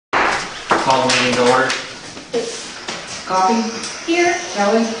Call the meeting to order. Coffee? Here.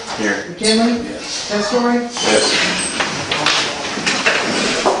 Kelly? Here. McKinley? Yes. Testori? Yes.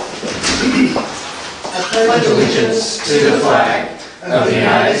 I pledge allegiance to the flag of the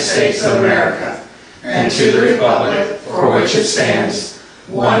United States of America and to the republic for which it stands,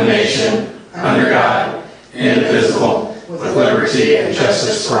 one nation, under God, indivisible, with liberty and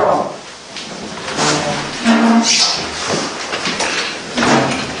justice for all.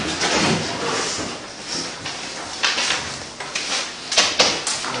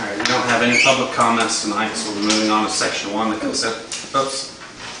 Alright, we don't have any public comments tonight, so we're moving on to section 1, the consent. Oops.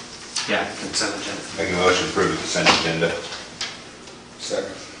 Yeah, consent agenda. Make a motion to approve the consent agenda.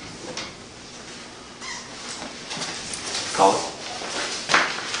 Second. Call it.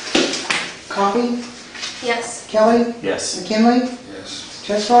 Coffee? Yes. Kelly? Yes. McKinley? Yes.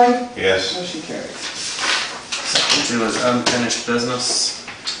 Testori? Yes. Motion carries. Section 2 is unfinished business.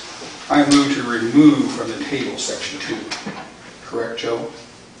 I move to remove from the table section 2. Correct, Joe?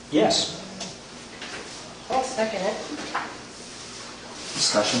 Yes. I'll second it.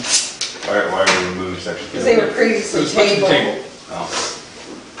 Discussion. Why are we removing section 2? Because they were previously Let's put it to the tabled. table. Oh.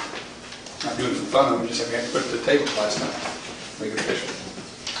 Not doing it for fun, we just have to put it to the table last time. Make it official.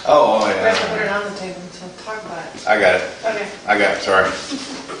 Oh, We have to put it yeah. on the table to talk about it. I got it. Okay. I got it, sorry.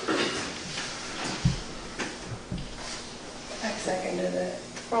 I seconded it.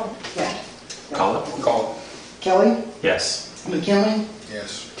 Oh, Yeah. Call it. Call. Kelly? Yes. McKinley?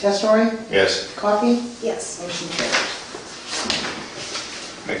 Yes. Testori? Yes. Coffee? yes. Motion carries.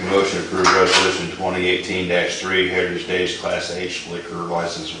 Make a motion to approve resolution 2018-3, Heritage Days Class H liquor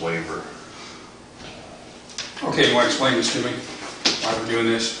license waiver. Okay, you want to explain this to me? Why we're doing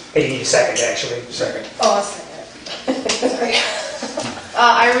this? You need a second, actually. Second. Oh, I'll second it. Sorry.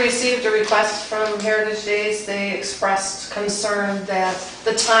 I received a request from Heritage Days. They expressed concern that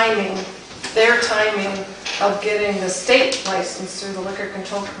the timing, their timing of getting the state license through the Liquor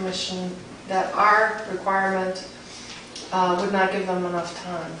Control Commission, that our requirement would not give them enough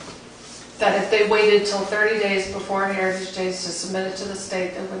time. That if they waited till 30 days before Heritage Days to submit it to the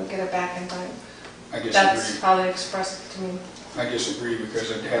state, they wouldn't get it back in time. I That's disagree. how they expressed it to me. I disagree because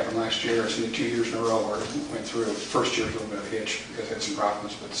it happened last year. I've seen it 2 years in a row where it went through. The first year was a little bit of a hitch because it had some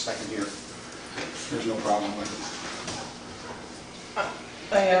problems, but the second year, there's no problem with it.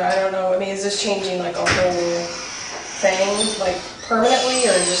 I don't know, I mean, is this changing like a whole thing, like permanently,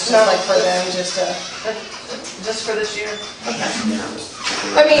 or just No. like for them, just to, Just for this year?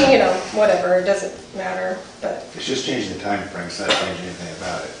 I mean, you know, whatever, it doesn't matter, but, It's just changing the time frame, it's not changing anything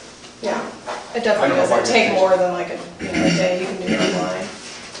about it. yeah. It I definitely don't know if I doesn't can take fix more it. than like a day, you can do it online.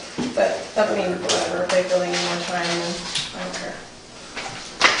 But, I mean, whatever, if they really need more time, then I don't care.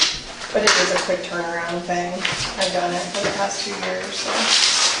 But it is a quick turnaround thing. I've done it for the past 2 years, so.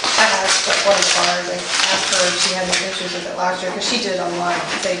 I asked one of the bars, I asked her if she had any issues with it last year, because she did it online.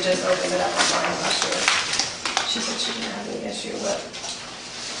 They just opened it up online last year. She said she didn't have any issue with it.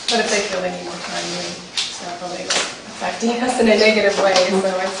 But if they feel they need more time, then it's not really like affecting us in a negative way,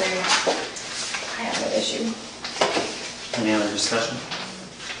 so I say, I have no issue. Any other discussion?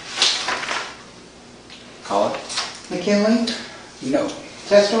 Call it. McKinley? No.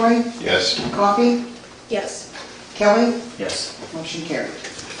 Testori? Yes. Coffee? Yes. Kelly? Yes. Motion carries.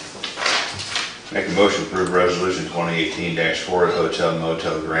 Make a motion to approve resolution 2018-4, the hotel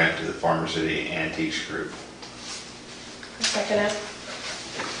motel grant to the Farmer City Antiques Group. Second it.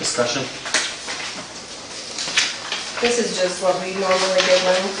 Discussion. This is just what we normally give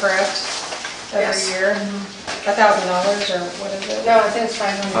them, correct? Every Yes. year? $1,000 or what is it? No, I think it's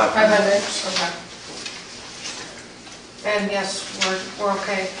 500. 500, okay. And yes, we're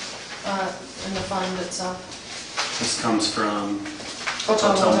okay in the fund itself. This comes from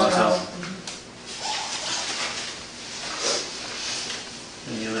Hotel Motel.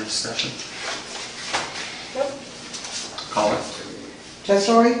 Any other discussion? Nope. Call it.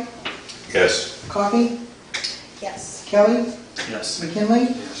 Testori? Yes. Coffee? Yes. Kelly? Yes. McKinley?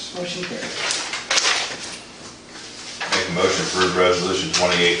 Yes. Motion carries. Make a motion to approve resolution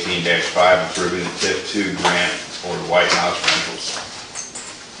 2018-5, approving the TIP 2 grant for the Whitehouse rentals.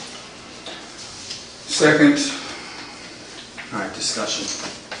 Second. Alright, discussion.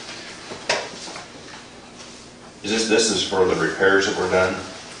 This is for the repairs that were done,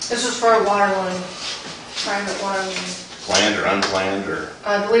 This is for a water line, private water line. planned or unplanned, or?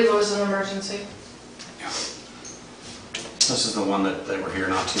 I believe it was an emergency. This is the one that they were here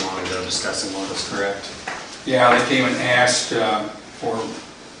not too long ago discussing with us, correct? Yeah, they came and asked for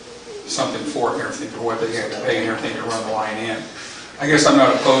something for it and everything, for what they had to pay and everything to run the line in. I guess I'm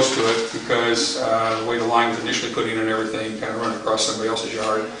not opposed to it because the way the line was initially put in and everything, kind of running across somebody else's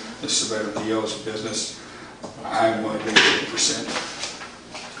yard, this is a better deal as a business. I'm willing to pay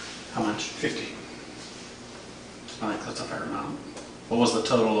 50%. How much? 50. I think that's a fair amount. What was the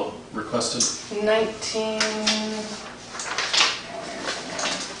total requested? 19,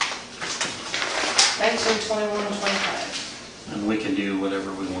 21, 25. And we can do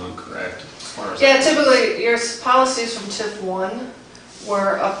whatever we want, correct? As far as Yeah, typically your policies from TIF 1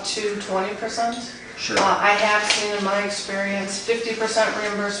 were up to 20%. Sure. I have seen in my experience 50%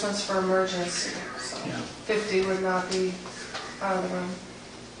 reimbursements for emergency. So Yeah. 50 would not be out of the room.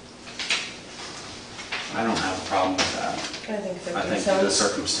 I don't have a problem with that. I think I 50 think due to the sounds,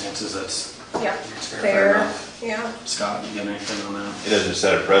 circumstances, yeah, that's fair fair, enough. yeah. Scott, you got anything on that? It doesn't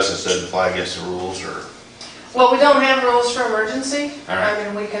set a precedent, doesn't apply against the rules, or? Well, we don't have rules for emergency. All right. I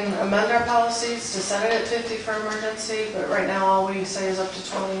mean, we can amend our policies to set it at 50 for emergency, but right now all we say is up to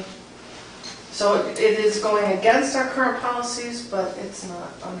 20. So it is going against our current policies, but it's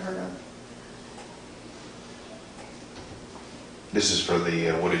not unheard of. This is for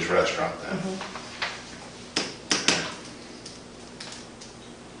the Woody's Restaurant then?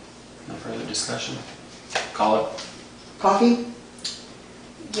 No further discussion? Call it? Coffee?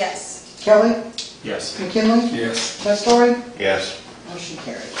 Yes. Kelly? Yes. McKinley? Yes. Testori? Yes. Motion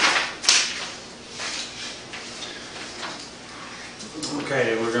carried.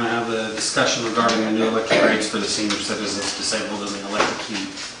 Okay, we're going to have the discussion regarding the new electric rates for the senior citizens disabled in the electric heat.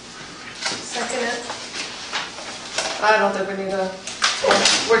 Second it. I don't think we need to,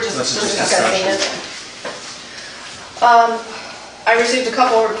 we're just That's just discussing discussion. it. I received a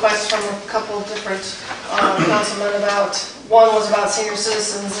couple of requests from a couple of different councilmen about, one was about senior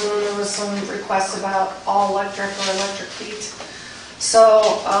citizens, and then there was some requests about all electric or electric heat.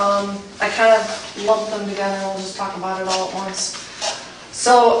 So I kind of lumped them together and we'll just talk about it all at once.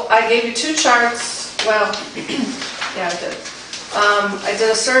 So I gave you two charts, well, yeah I did. I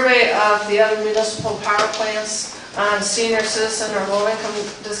did a survey of the other municipal power plants on senior citizen or low income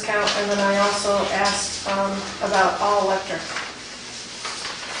discount, and then I also asked about all electric.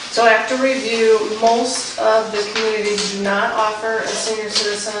 So after review, most of the communities do not offer a senior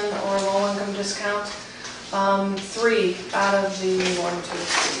citizen or low income discount. 3 out of the 1, 2, 3,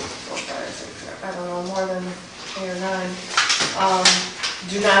 4, 5, 6, I don't know, more than 8 or 9,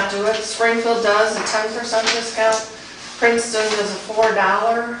 do not do it. Springfield does a 10% discount. Princeton does a $4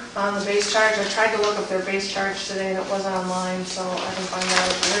 on the base charge. I tried to look up their base charge today and it wasn't online, so I can find out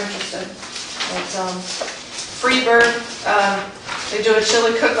if you're interested. It's Freebird, they do a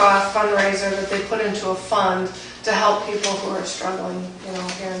chili cook-off fundraiser that they put into a fund to help people who are struggling, you know,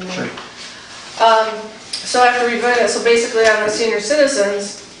 here and there. Sure. So after reviewing it, so basically on the senior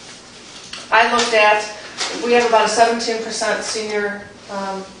citizens, I looked at, we have about a 17% senior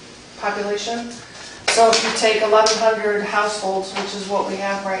population. So if you take 1,100 households, which is what we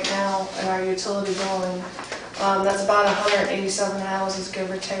have right now in our utility billing, that's about 187 houses, give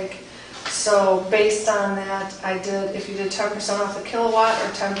or take. So based on that, I did, if you did 10% off the kilowatt or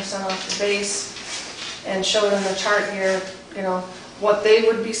 10% off the base, and showed in the chart here, you know, what they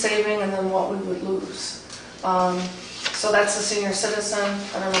would be saving and then what we would lose. So that's the senior citizen.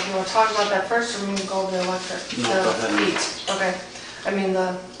 I don't know if you want to talk about that first, or we can go over the electric. No, go ahead. The heat. Okay. I mean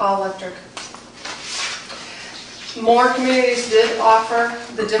the all electric. More communities did offer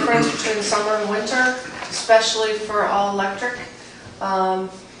the difference between summer and winter, especially for all electric.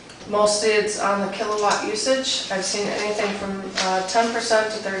 Mostly it's on the kilowatt usage. I've seen anything from 10%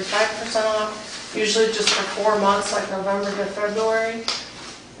 to 35% off, usually just for 4 months, like November to February.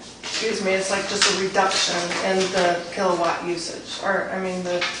 Excuse me, it's like just a reduction in the kilowatt usage, or I mean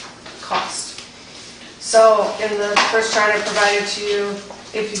the cost. So in the first chart I provided to you,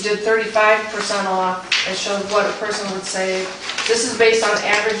 if you did 35% off, I showed what a person would save. This is based on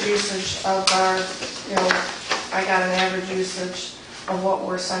average usage of our, you know, I got an average usage of what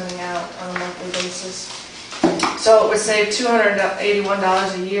we're sending out on a monthly basis. So it would save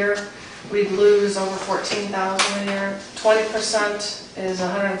 $281 a year. We'd lose over $14,000 a year. 20% is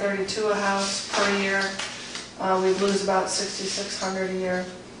 $132 a house per year. We'd lose about $6,600 a year.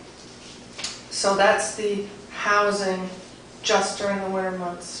 So that's the housing just during the winter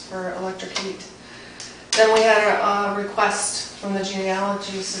months for electric heat. Then we had a request from the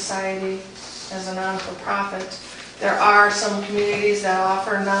Genealogy Society as a non-for-profit. There are some communities that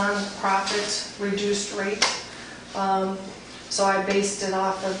offer non-profit reduced rate. So I based it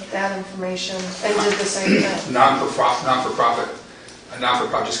off of that information and did the same thing. Non-for-profit,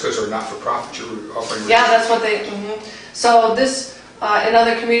 just because they're not-for-profit, you're offering. Yeah, that's what they, So this, In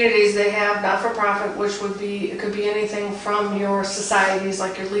other communities, they have not-for-profit, which would be, it could be anything from your societies,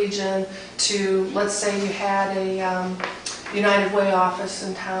 like your Legion, to, let's say you had a United Way office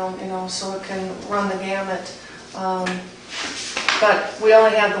in town, you know, so it can run the gamut. But we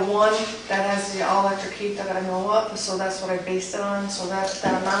only have the one that has the all-electric heat that I know of, so that's what I based it on. So that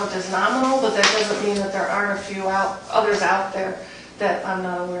amount is nominal, but that doesn't mean that there aren't a few others out there that I'm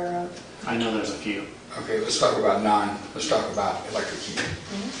not aware of. I know there's a few. Okay, let's talk about let's talk about electric heat.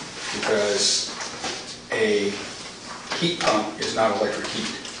 Because a heat pump is not electric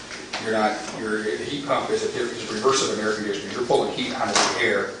heat. The heat pump is a reverse of an air conditioner. You're pulling heat out of the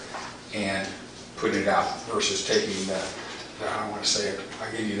air and putting it out versus taking I don't want to say it,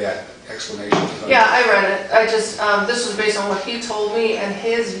 I gave you that explanation. Yeah, I read it. I just, this was based on what he told me, and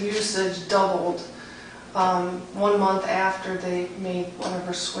his usage doubled 1 month after they made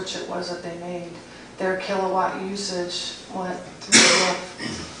whatever switch it was that they made. Their kilowatt usage went through the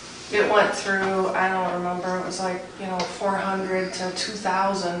roof. It went through, I don't remember, it was like, 400 to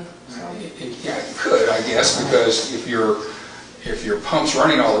 2,000. So. Yeah, it could, I guess, because if your pump's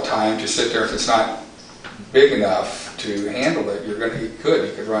running all the time, to sit there, if it's not big enough to handle it, you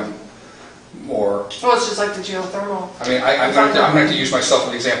could run more. Well, it's just like the geothermal. I mean, I'm going to use myself as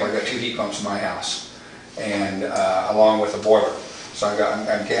an example. I've got 2 heat pumps in my house, and along with a boiler. So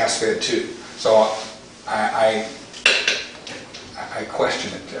I'm gas fed too. So I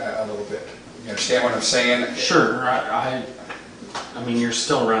question it a little bit. You understand what I'm saying? Sure. I mean, you're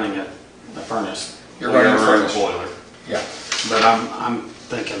still running a furnace. You're running a furnace. Boiler. Yeah. But I'm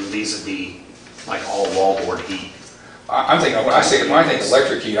thinking these would be like all wallboard heat. I'm thinking, when I think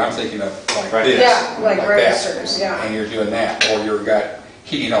electric heat, I'm thinking of like this. Yeah, like that. registers, yeah. And you're doing that, or you've got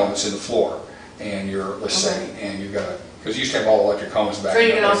heating elements in the floor, and let's say, and you've got because you used to have all electric homes back. So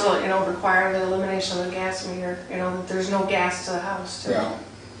you can also, require the elimination of the gas meter, that there's no gas to the house too. Yeah.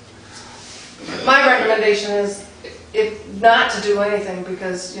 My recommendation is if not to do anything,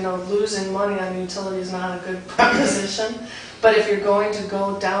 because, losing money on utility is not a good proposition. But if you're going to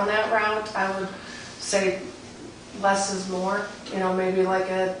go down that route, I would say less is more, maybe like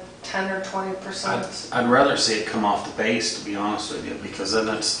a 10 or 20%. I'd rather see it come off the base, to be honest with you, because then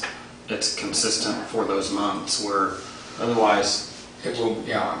it's consistent for those months, where otherwise It will,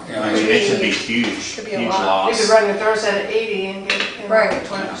 yeah. I mean, it could be huge, Could be a huge lot. You could loss. run your thermostat at 80 and get Right.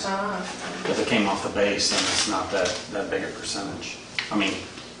 20% off. If it came off the base, then it's not that big a percentage. I mean,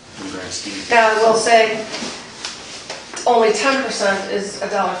 in the grand scheme. Now, I will say, only 10% is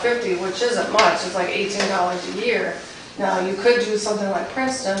 $1.50, which isn't much. It's like $18 a year. Now, you could do something like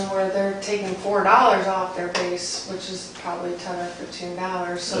Princeton, where they're taking $4 off their base, which is probably $10 or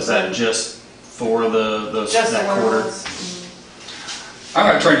 $15. So Is that just for that just the quarter? ones? I'm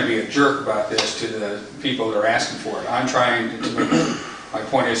not trying to be a jerk about this to the people that are asking for it. I'm trying to my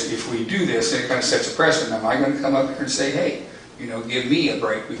point is, if we do this, it kind of sets a precedent. Am I going to come up here and say, hey, give me a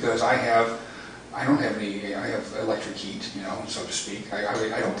break because I don't have electric heat, so to speak.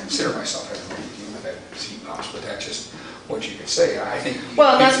 I don't consider myself having electric heat with that heat pumps, but that's just what you could say. I think.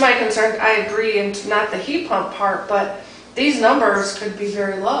 Well, that's my concern. I agree, and not the heat pump part, but these numbers could be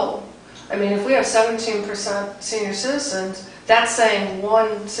very low. I mean, if we have 17% senior citizens, that's saying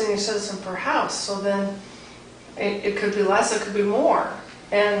one senior citizen per house. So then it could be less, it could be more,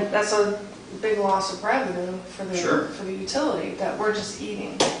 and that's a big loss of revenue for the utility that we're just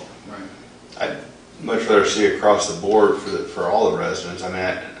eating. Right. I'd much rather see it across the board for all the residents. I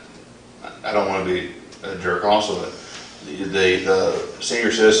mean, I don't want to be a jerk also, but the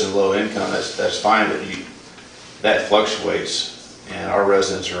senior citizen, low income, that's fine, but that fluctuates, and our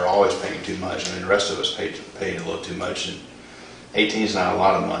residents are always paying too much. I mean, the rest of us pay a little too much, and 18 is not a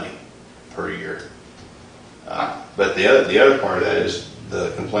lot of money per year. But the other part of that is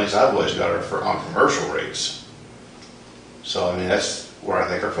the complaints I've always got are on commercial rates. So I mean, that's where I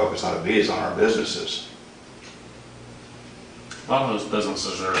think our focus ought to be, is on our businesses. A lot of those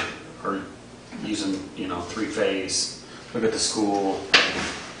businesses are using, three-phase. Look at the school.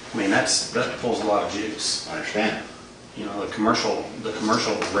 I mean, that pulls a lot of juice. I understand. Mm-hmm. The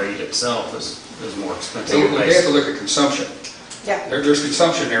commercial rate itself is more expensive. They have to look at consumption. Yeah. There's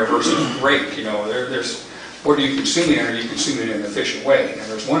consumption there versus rate. There's what are you consuming, and are you consuming it in an efficient way? And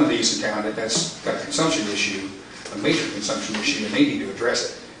there's one of these in town that's got a consumption issue, a major consumption issue, and they need to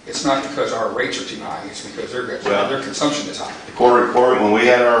address it. It's not because our rates are too high; it's because their consumption is high. The court report, when we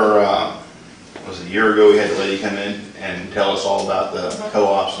had our, was it a year ago, we had the lady come in and tell us all about the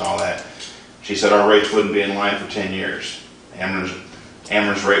co-ops and all that. She said our rates wouldn't be in line for 10 years.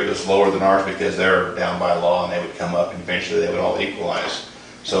 Ameren's rate was lower than ours because they're down by law, and they would come up, and eventually they would all equalize.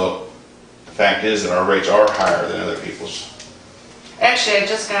 So the fact is that our rates are higher than other people's. Actually, I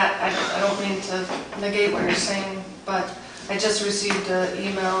just got, I don't mean to negate what you're saying, but I just received an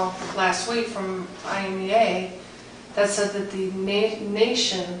email last week from IMEA that said that the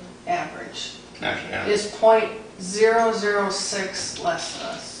nation average Actually, yeah. is .006 less than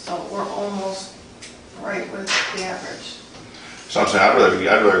us. So we're almost right with the average. So I'm saying, I'd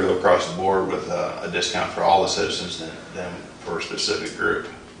rather go across the board with a discount for all the citizens than for a specific group.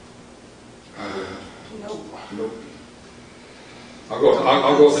 Nope. Nope. I'll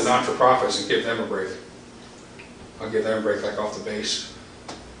go with the not-for-profits and give them a break. I'll give them a break like off the base.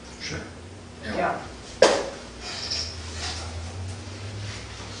 Sure. Yeah.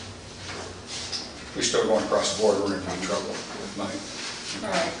 We still going across the board, we're in trouble with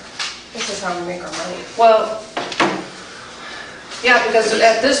money. Right. This is how we make our money. Well, yeah, because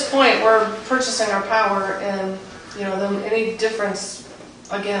at this point, we're purchasing our power and, you know, then any difference,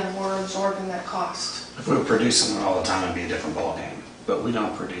 again, we're absorbing that cost. If we were producing it all the time, it'd be a different ballgame. But we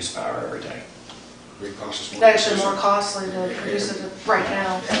don't produce power every day. It costs us It's more. actually more costly to produce it right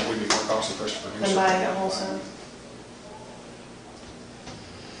now Yeah, it would be more costly for us to produce than it. buying it wholesale.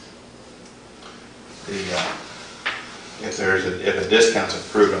 If a discount's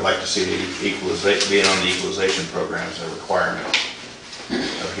approved, I'd like to see the equalization, being on the equalization program as a requirement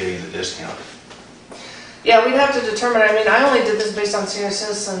of getting the discount. Yeah, we'd have to determine, I mean, I only did this based on senior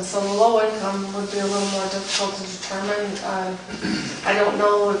citizens, so low income would be a little more difficult to determine. I don't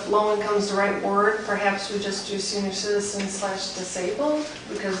know if low income is the right word. Perhaps we just do senior citizens / disabled,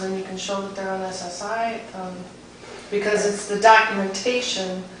 because then you can show that they're on SSI. Because it's the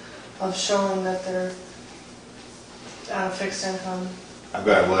documentation of showing that they're fixed income. I've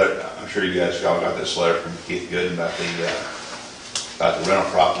got a letter, I'm sure you guys all got this letter from Keith Gooden about the rental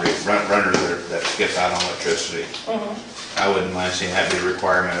property, renters that skip out on electricity. Mhm. I wouldn't mind seeing that be a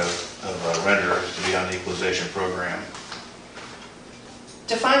requirement of renters to be on the equalization program.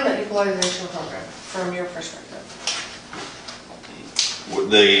 Define the equalization program from your perspective.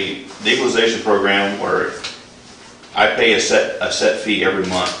 The equalization program where I pay a set fee every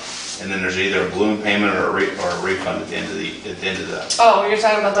month, and then there's either a balloon payment or a refund at the end of the Oh, you're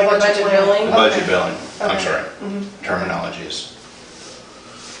talking about the Like a budget plan. billing? the budget billing. I'm Okay. sorry, Mhm. terminology is.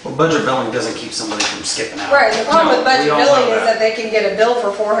 Well, budget billing doesn't keep somebody from skipping out. Right, the problem with budget We all know billing is that. that they can get a bill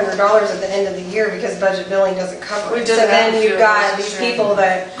for $400 at the end of the year because budget billing doesn't cover We it. did So that a then few you've got years, these sure. people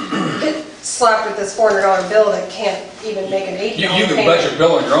that get slapped with this $400 bill that can't even make an $8 You payment. can budget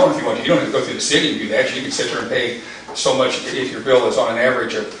bill on your own if you want to. You don't have to go through the city and do that. You can sit there and pay so much. If your bill is on an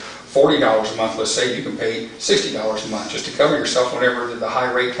average of $40 a month, let's say, you can pay $60 a month just to cover yourself whenever the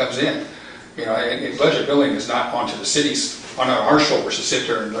high rate comes in. You know, and budget billing is not onto the cities, on our shoulders to sit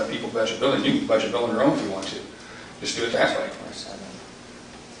there and let people budget billing. You can budget bill on your own if you want to. Just do it that way.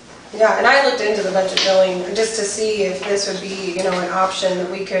 Yeah, and I looked into the budget billing just to see if this would be, you know, an option that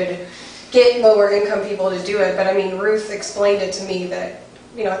we could get lower income people to do it. But I mean, Ruth explained it to me that,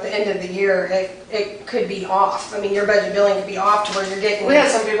 you know, at the end of the year, it could be off. I mean, your budget billing could be off to where you're getting. We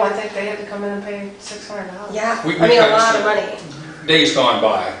had some people, I think they had to come in and pay $600. Yeah, We I mean, a kinda lot of said- money. Days gone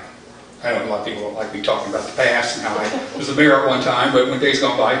by, I know a lot of people don't like me talking about the past and how I was the mayor at one time, but when days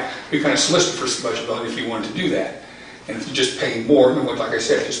gone by, we kind of solicited for some budget billing if you wanted to do that. And if you just pay more than what, like I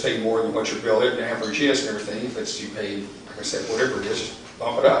said, just pay more than what your bill average is and everything, if it's, you pay, like I said, whatever it is, just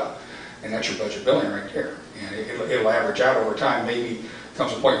bump it up. And that's your budget billing right there. And it'll average out over time. Maybe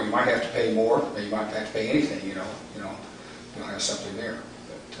comes a point where you might have to pay more, maybe you might have to pay anything, you know, you'll have something there.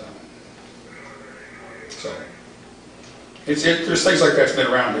 But, so, there's things like that's been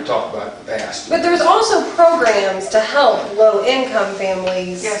around we talked about in the past. But there's also programs to help low-income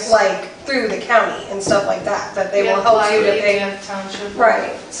families, Yes. like through the county and stuff like that, that they Yeah, will help you to Lydia, pay. yeah, Township.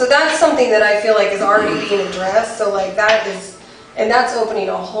 Right, so that's something that I feel like is already being addressed, so like that is, and that's opening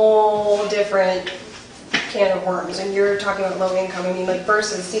a whole different can of worms. And you're talking about low income, I mean, like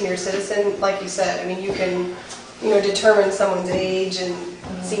versus senior citizen, like you said, I mean, you can, you know, determine someone's age and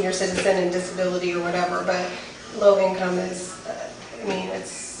senior citizen and disability or whatever, but low income is, I mean,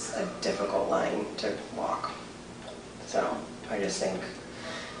 it's a difficult line to walk. So I just think,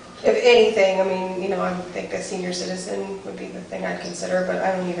 if anything, I mean, you know, I would think a senior citizen would be the thing I'd consider, but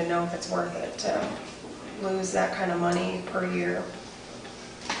I don't even know if it's worth it to lose that kind of money per year.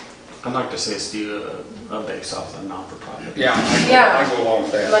 I'd like to see us do a base off the non-for-profit. Yeah, I go along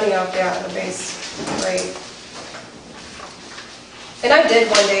with that. Money off, yeah, the base rate. And I did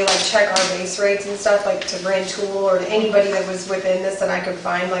one day like check our base rates and stuff, like to Brand Tool or to anybody that was within this that I could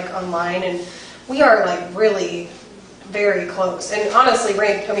find like online, and we are like really very close. And honestly,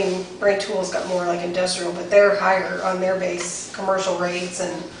 Brand Tool's got more like industrial, but they're higher on their base commercial rates,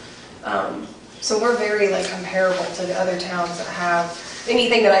 and So we're very like comparable to the other towns that have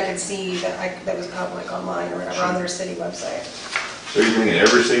anything that I could see that was public online or whatever on their city website. So you're thinking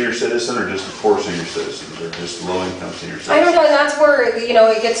every senior citizen or just the poor senior citizens or just low-income senior citizens? I don't know, and that's where,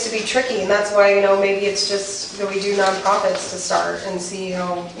 it gets to be tricky, and that's why, maybe it's just that we do nonprofits to start and see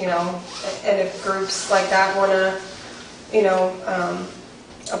how, and if groups like that want to,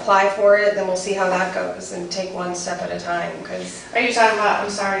 apply for it, then we'll see how that goes and take one step at a time, because... Are you talking about, I'm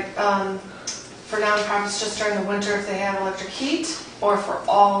sorry, for nonprofits just during the winter if they have electric heat, or for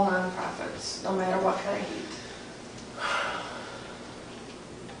all nonprofits, no matter what kind of heat?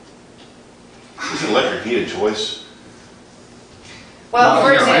 Is electric heat a choice? Well, No,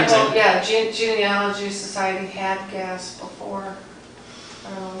 for yeah, I example, think- yeah, Genealogy Society had gas before,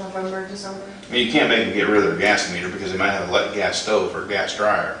 November, December. I mean, you can't make them get rid of their gas meter because they might have a gas stove or a gas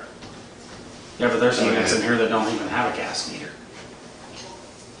dryer. Yeah, but there's some units in here that don't even have a gas meter.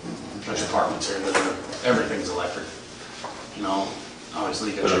 There's apartments here that are, everything's electric.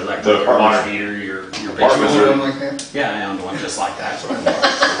 Obviously you got your electric, the your water apartments- heater, your Apartments basement. are- One like that? Yeah, I owned one just like that.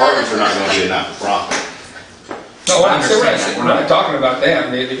 Apartments are not going to be a not-for-profit. No, I I'm saying, understand that. we're not talking about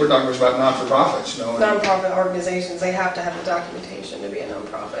them, we're talking about non-for-profits, and- Nonprofit organizations, they have to have the documentation to be a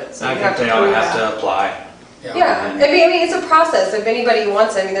nonprofit, so I you think have to they ought to prove have that. to apply. Yeah, I mean, it's a process. If anybody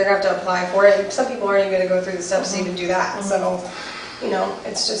wants it, they're gonna have to apply for it. Some people aren't even gonna go through the steps to even do that. So,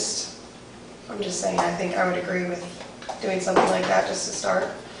 it's just, I'm just saying, I think I would agree with doing something like that just to start.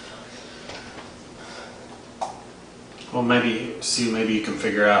 Well, maybe you can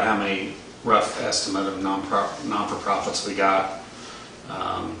figure out how many rough estimate of non-for-profits we got.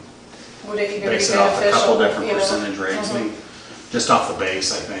 Would it even be Base it off a couple beneficial? different percentage rates, I mean, just off the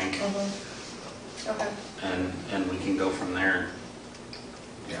base, I think. Okay. And we can go from there,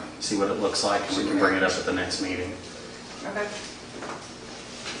 Yeah. see what it looks like, and we can bring it up at the next meeting. Okay.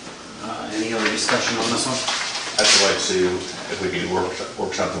 Any other discussion on this one? I'd like to see if we could work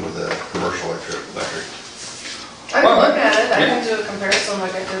something with the commercial electric. I Well, can look at it, I yeah. can do a comparison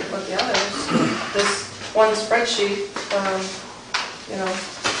like I did with the others. This one spreadsheet, and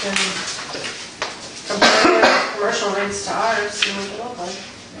compare the commercial rates to ours, see what they look like.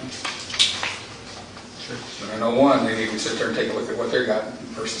 But I know one, maybe we sit there and take a look at what they got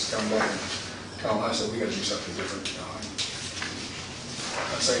versus come back and tell us that we gotta do something different.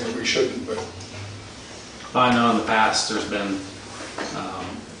 I'm not saying that we shouldn't, but I know in the past, there's been,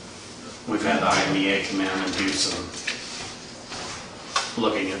 we've had the IMEA come in and do some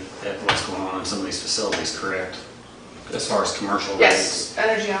looking at what's going on in some of these facilities, correct? As far as commercial rates. Yes,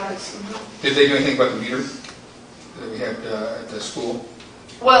 energy audits. did they do anything about the meter that we had at the school?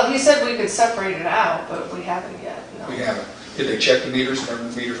 Well, he said we could separate it out, but we haven't yet, no. We haven't. Did they check the meters and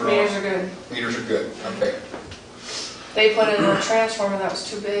every meters are Meters on? are good. Meters are good, okay. They put in a transformer that was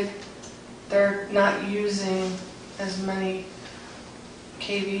too big. They're not using as many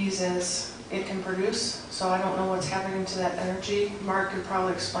KVs as it can produce, so I don't know what's happening to that energy. Mark could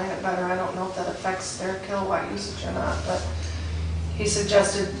probably explain it better. I don't know if that affects their kilowatt usage or not, but he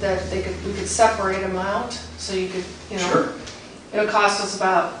suggested that we could separate them out, so you could, Sure. It'll cost us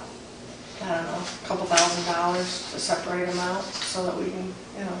about, I don't know, a couple $1,000s to separate them out, so that we can,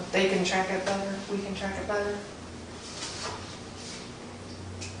 they can track it better, we can track it better.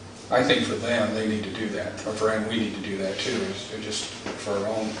 I think for them, they need to do that, or for them, we need to do that too, is to just for our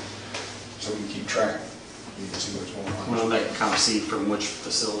own, so we can keep track, we can see what's going on. Well, they can kind of see from which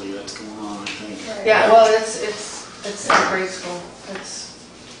facility that's going on, I think. Yeah, well, it's the grade school.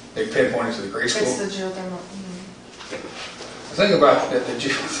 They pinpointed to the grade school. It's the geothermal. The thing about the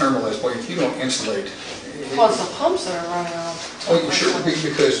geothermal is, boy, if you don't insulate. Well, it's the pumps that are running out. Well, you sure,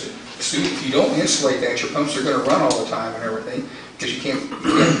 because, see, if you don't insulate that, your pumps are gonna run all the time and everything, because you can't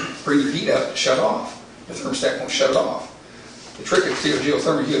bring your heat up to shut off. The thermostat won't shut it off. The trick of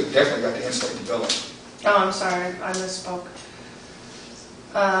geothermal, you have definitely got to insulate the building. Oh, I'm sorry, I misspoke.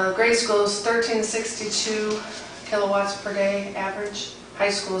 Grade school is 1362 kilowatts per day average. High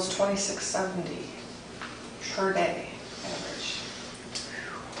school is 2670 per day average.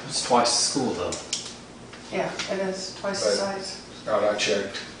 It's twice the school though. Yeah, it is twice the Right. size. God, I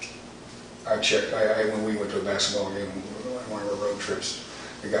checked, when we went to a basketball game, on one of our road trips,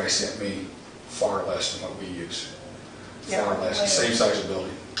 the guy sent me far less than what we use. Yeah, Far less, the same size of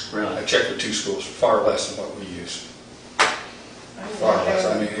building. I Really? checked with two schools, far less than what we use. Far less,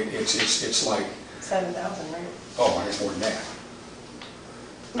 I mean, it's like, 7,000, right? oh, it's more than that.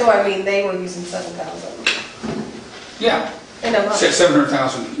 No, I mean, they were using 7,000 Yeah, in a month,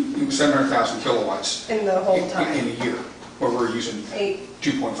 700,000 kilowatts in the whole in a time. year, where we're using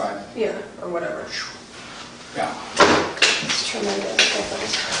 2.5. Yeah, or whatever. Yeah. It's tremendous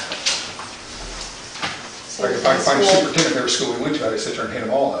difference. Like if I could find a superintendent of every school we went to, I'd sit there and hit them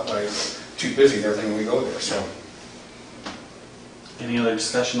all up, but I'm too busy and everything when we go there, so. Any other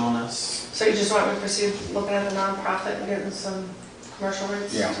discussion on this? So you just want me to proceed looking at the nonprofit and getting some commercial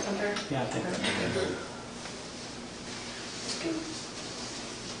rates? Yeah. compared? Yeah, I think that'd be good. Okay.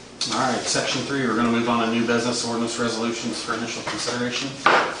 All right, section 3, we're going to move on to new business ordinance resolutions for initial consideration.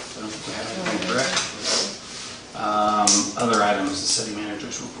 I don't think we have anything correct. Other items, the city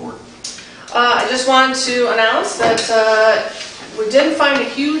manager's report. I just wanted to announce that we didn't find a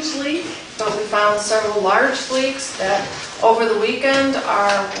huge leak, but we found several large leaks that over the weekend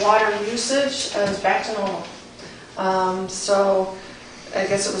our water usage is back to normal. So I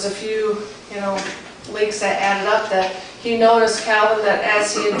guess it was a few, leaks that added up that he noticed, Calvin, that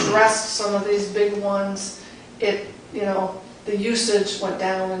as he addressed some of these big ones, the usage went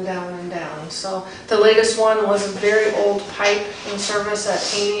down and down and down. So the latest one was a very old pipe in service at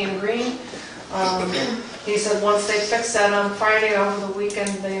Haney and Green. He said once they fixed that on Friday over the weekend,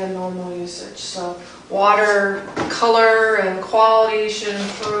 they had normal usage. So water color and quality should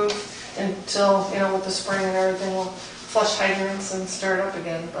improve until, with the spring and everything, we'll flush hydrants and start up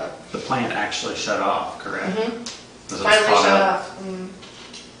again. But The plant actually shut off, correct? Because it was finally caught shut up.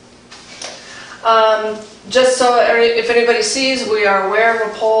 off. Just so if anybody sees, we are aware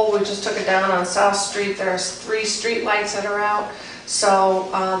of a pole. We just took it down on South Street. There's 3 street lights that are out. So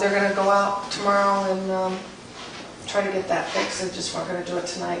they're going to go out tomorrow and try to get that fixed. They just weren't going to do it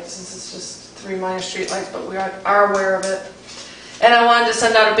tonight since it's just 3 minor street lights, but we are aware of it. And I wanted to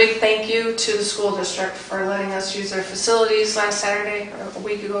send out a big thank you to the school district for letting us use their facilities last Saturday, or a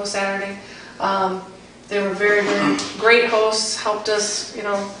week ago Saturday. They were very, very great hosts, helped us,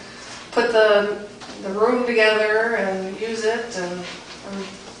 put the room together and use it, and I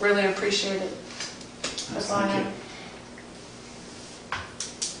really appreciate it. That's all I Thank you. have.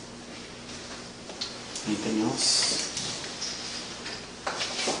 Anything else?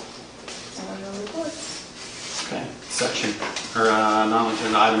 Okay, section, or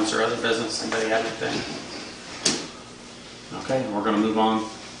non-agenda items or other business, anybody have anything? Okay, we're going to move on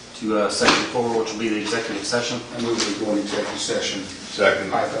to section 4, which will be the executive session. I move to go into executive session.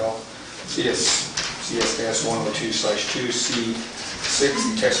 Second. IFL, CS 102/2,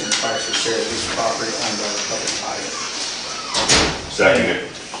 C6, testing the price for sale of this property owned by the public highway. Second it.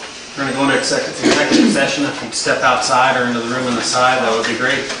 We're going to go into executive session. If you'd step outside or into the room on the side, that would be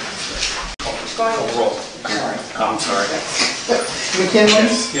great. Call roll. Oh, I'm sorry. McKinley?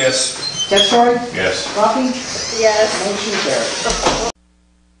 Yes. Testori? Yes. Coffee? Yes. Motion carried.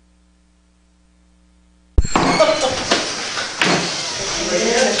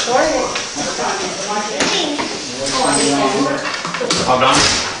 All done?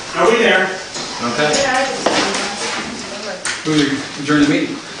 Are we there? Okay. Move to adjourn the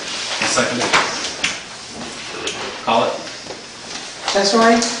meeting. I'll second it. Call it?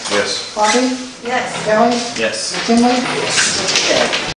 Testori? Yes. Coffee? Yes. Kelly? Yes. McKinley? Motion carried.